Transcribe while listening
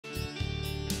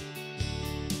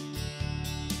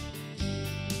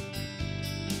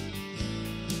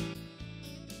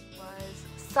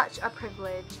such a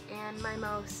privilege and my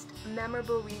most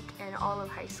memorable week in all of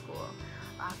high school,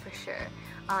 for sure.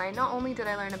 Not only did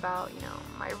I learn about,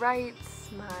 my rights,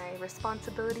 my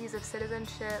responsibilities of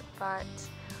citizenship, but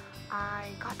I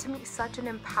got to meet such an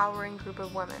empowering group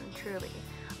of women, truly.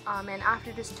 And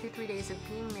after just 2-3 days of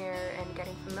being there and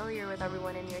getting familiar with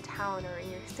everyone in your town or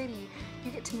in your city,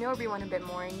 you get to know everyone a bit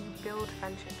more and you build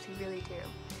friendships, you really do.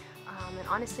 And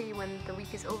honestly, when the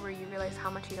week is over, you realize how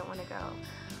much you don't want to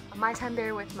go. My time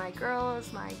there with my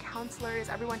girls, my counselors,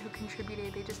 everyone who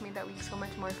contributed, they just made that week so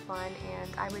much more fun, and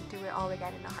I would do it all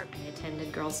again in a heartbeat. I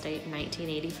attended Girls State in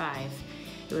 1985.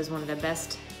 It was one of the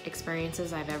best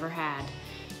experiences I've ever had.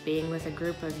 Being with a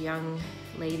group of young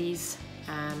ladies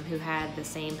who had the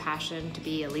same passion to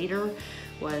be a leader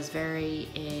was very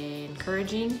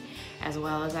encouraging, as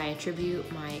well as I attribute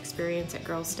my experience at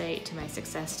Girls State to my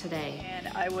success today. And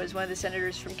I was one of the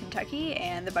senators from Kentucky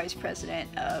and the vice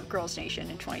president of Girls Nation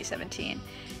in 2017.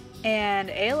 And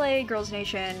ALA Girls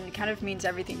Nation kind of means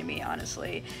everything to me,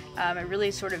 honestly. It really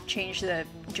sort of changed the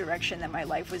direction that my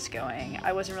life was going.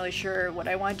 I wasn't really sure what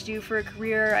I wanted to do for a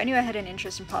career. I knew I had an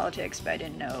interest in politics, but I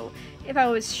didn't know if I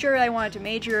was sure I wanted to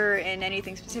major in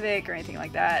anything specific or anything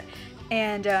like that.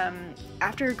 And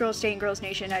after Girls State and Girls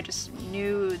Nation, I just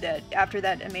knew that after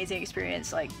that amazing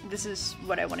experience, like, this is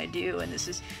what I want to do and this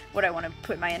is what I want to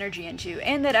put my energy into,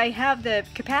 and that I have the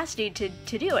capacity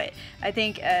to do it. I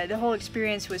think the whole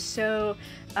experience was so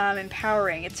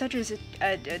empowering. It's such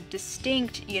a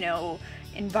distinct,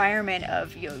 environment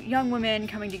of young women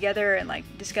coming together and like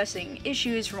discussing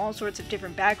issues from all sorts of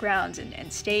different backgrounds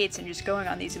and states, and just going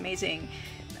on these amazing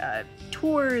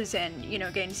tours and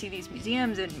getting to see these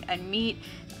museums and meet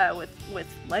with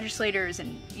legislators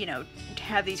and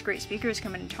have these great speakers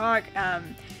come in and talk.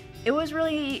 It was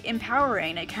really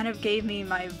empowering. It kind of gave me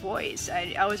my voice.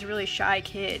 I was a really shy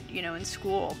kid in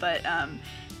school, but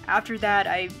after that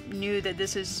I knew that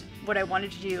this is what I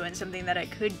wanted to do and something that I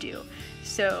could do.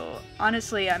 So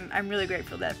honestly, I'm really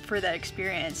grateful for that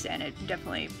experience, and it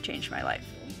definitely changed my life.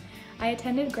 I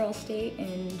attended Girls State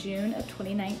in June of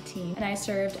 2019, and I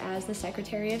served as the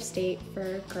Secretary of State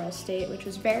for Girls State, which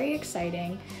was very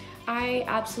exciting. I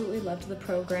absolutely loved the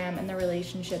program and the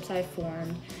relationships I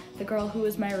formed. The girl who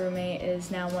was my roommate is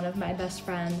now one of my best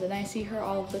friends, and I see her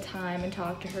all the time and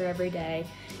talk to her every day.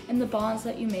 And the bonds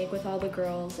that you make with all the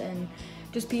girls and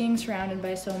just being surrounded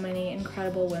by so many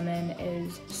incredible women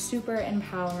is super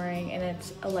empowering, and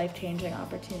it's a life-changing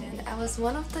opportunity. I was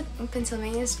one of the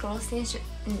Pennsylvania's Girls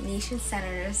Nation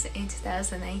senators in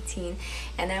 2019,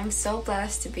 and I'm so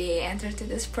blessed to be entered to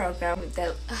this program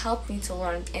that helped me to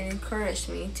learn and encouraged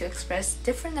me to express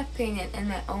different opinion and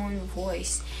my own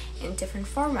voice in different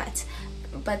formats,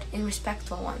 but in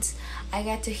respectful ones. I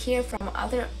got to hear from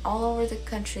all over the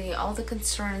country, all the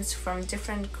concerns from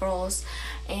different girls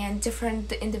and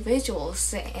different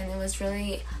individuals, and it was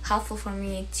really helpful for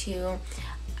me to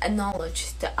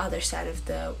acknowledge the other side of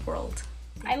the world.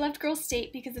 I loved Girls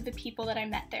State because of the people that I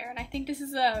met there, and I think this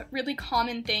is a really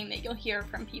common thing that you'll hear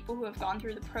from people who have gone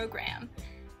through the program.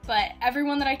 But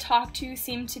everyone that I talked to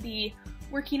seemed to be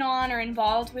working on or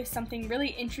involved with something really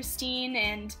interesting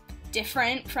and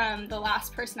different from the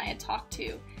last person I had talked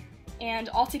to. And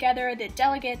altogether, the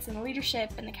delegates and the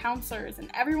leadership and the counselors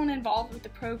and everyone involved with the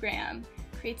program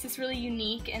creates this really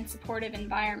unique and supportive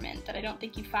environment that I don't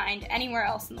think you find anywhere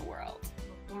else in the world.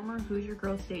 Former Hoosier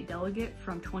Girls State delegate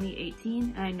from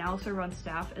 2018, and I now serve on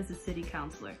staff as a city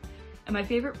councilor. And my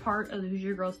favorite part of the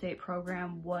Hoosier Girls State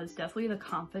program was definitely the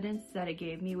confidence that it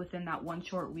gave me within that one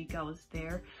short week I was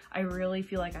there. I really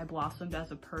feel like I blossomed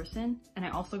as a person, and I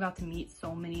also got to meet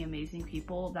so many amazing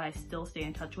people that I still stay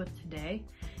in touch with today.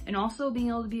 And also being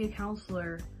able to be a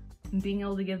counselor and being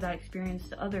able to give that experience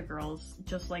to other girls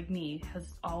just like me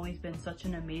has always been such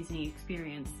an amazing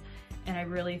experience. And I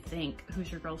really thank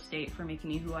Hoosier Girls State for making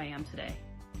me who I am today.